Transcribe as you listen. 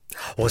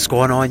What's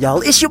going on,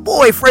 y'all? It's your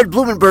boy, Fred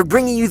Blumenberg,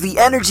 bringing you the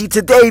energy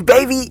today,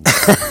 baby.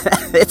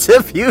 It's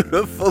a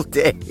beautiful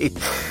day.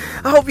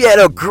 I hope you had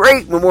a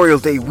great Memorial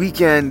Day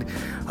weekend.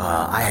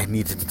 I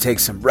needed to take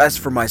some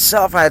rest for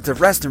myself. I had to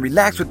rest and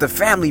relax with the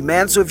family,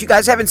 man. So if you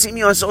guys haven't seen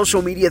me on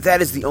social media,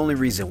 that is the only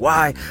reason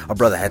why. Our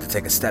brother had to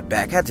take a step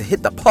back, had to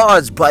hit the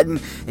pause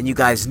button, and you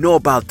guys know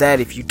about that.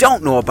 If you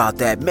don't know about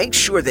that, make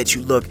sure that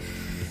you look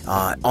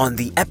on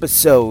the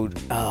episode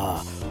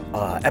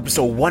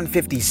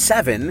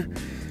 157,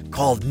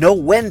 called Know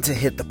When to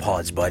Hit the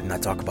Pause Button. I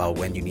talk about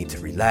when you need to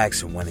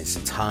relax and when it's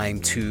time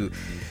to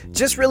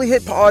just really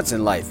hit pause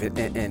in life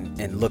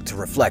and look to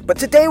reflect. But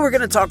today we're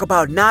going to talk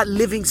about not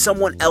living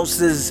someone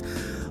else's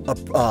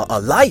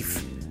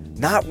life.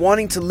 Not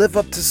wanting to live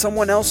up to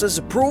someone else's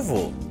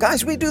approval.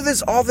 Guys, we do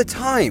this all the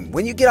time.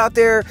 When you get out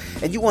there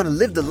and you want to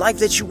live the life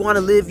that you want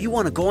to live, you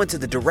want to go into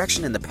the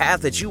direction and the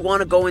path that you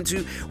want to go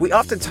into, we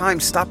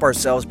oftentimes stop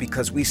ourselves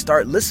because we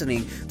start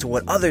listening to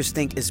what others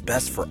think is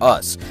best for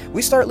us.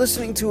 We start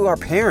listening to our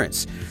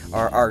parents,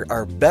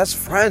 our best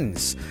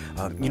friends,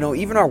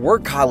 even our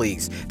work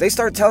colleagues. They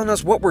start telling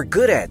us what we're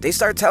good at. They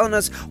start telling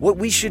us what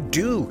we should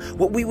do,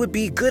 what we would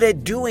be good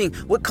at doing,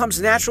 what comes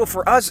natural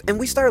for us. And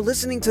we start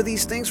listening to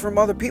these things from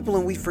other people,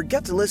 and we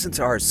forget to listen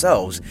to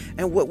ourselves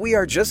and what we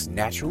are just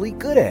naturally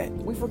good at.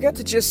 We forget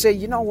to just say,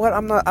 you know what,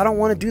 I don't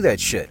want to do that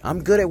shit.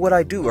 I'm good at what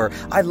I do, or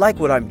I like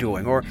what I'm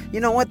doing, or you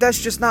know what,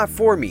 that's just not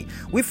for me.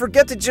 We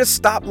forget to just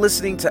stop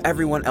listening to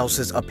everyone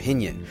else's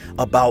opinion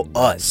about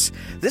us.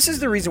 This is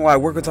the reason why I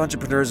work with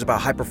entrepreneurs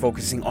about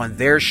hyper-focusing on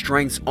their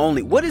strengths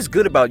only. What is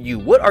good about you?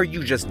 What are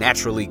you just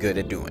naturally good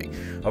at doing?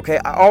 Okay,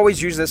 I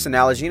always use this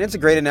analogy, and it's a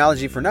great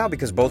analogy for now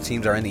because both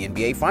teams are in the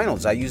NBA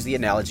Finals. I use the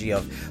analogy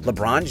of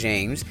LeBron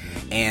James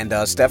and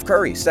Steph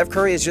Curry. Steph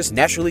Curry is just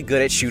naturally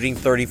good at shooting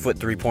 30-foot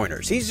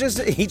three-pointers. He just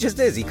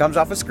is. He comes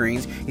off of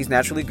screens. He's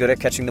naturally good at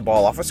catching the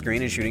ball off a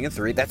screen and shooting a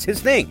three. That's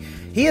his thing.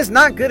 He is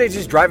not good at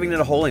just driving to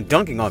the hole and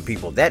dunking on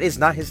people. That is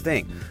not his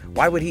thing.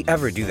 Why would he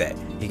ever do that?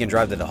 He can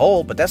drive to the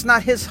hole, but that's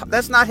not his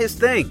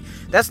thing.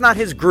 That's not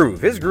his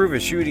groove. His groove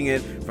is shooting it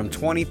from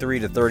 23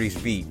 to 30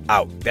 feet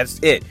out. That's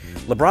it.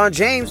 LeBron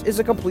James is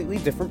a completely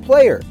different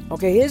player.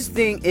 Okay, his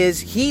thing is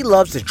he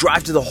loves to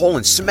drive to the hole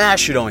and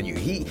smash it on you.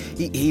 He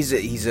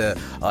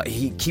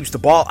keeps the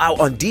ball out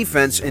on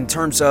defense in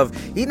terms of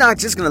he's not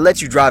just going to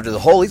let you drive to the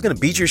hole. He's going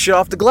to beat your shit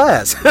off the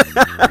glass.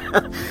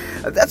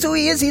 That's who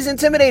he is. He's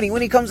intimidating.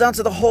 When he comes down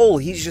to the hole,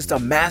 he's just a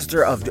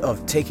master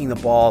of taking the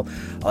ball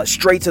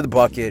straight to the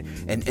bucket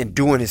and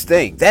doing his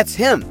thing. That's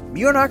him.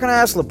 You're not going to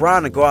ask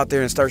LeBron to go out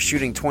there and start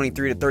shooting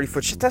 23 to 30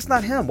 foot shit. That's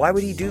not him. Why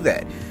would he do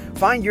that?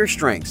 Find your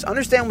strengths.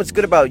 Understand what's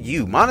good about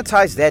you.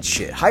 Monetize that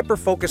shit. Hyper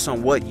focus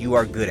on what you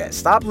are good at.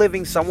 Stop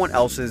living someone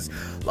else's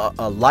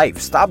life.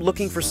 Stop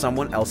looking for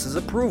someone else's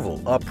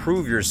approval.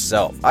 Approve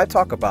yourself. I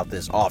talk about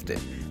this often,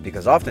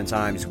 because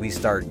oftentimes we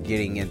start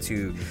getting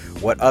into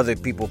what other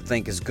people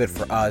think is good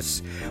for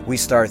us. We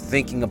start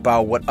thinking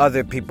about what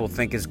other people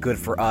think is good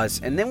for us.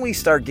 And then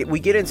we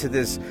get into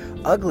this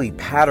ugly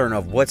pattern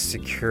of what's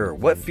secure,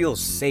 what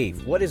feels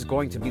safe, what is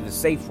going to be the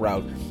safe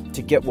route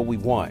to get what we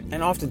want.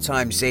 And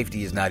oftentimes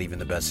safety is not even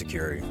the best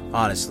security.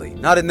 Honestly,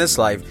 not in this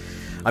life.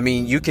 I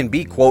mean, you can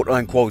be quote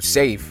unquote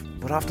safe,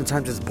 but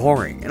oftentimes it's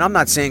boring. And I'm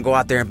not saying go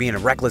out there and be in a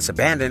reckless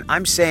abandon.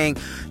 I'm saying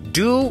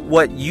do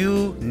what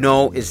you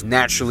know is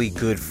naturally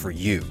good for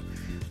you.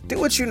 Do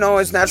what you know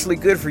is naturally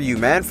good for you,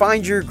 man.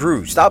 Find your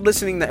groove. Stop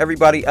listening to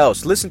everybody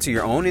else. Listen to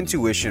your own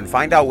intuition.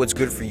 Find out what's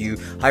good for you.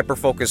 Hyper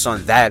focus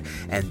on that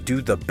and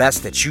do the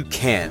best that you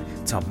can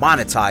to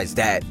monetize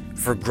that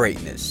for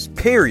greatness.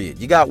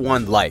 Period. You got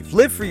one life.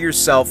 Live for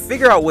yourself.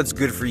 Figure out what's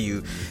good for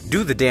you.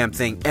 Do the damn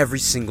thing every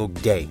single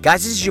day.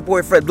 Guys, this is your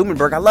boy Fred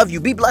Blumenberg. I love you.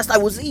 Be blessed. I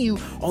will see you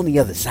on the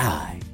other side.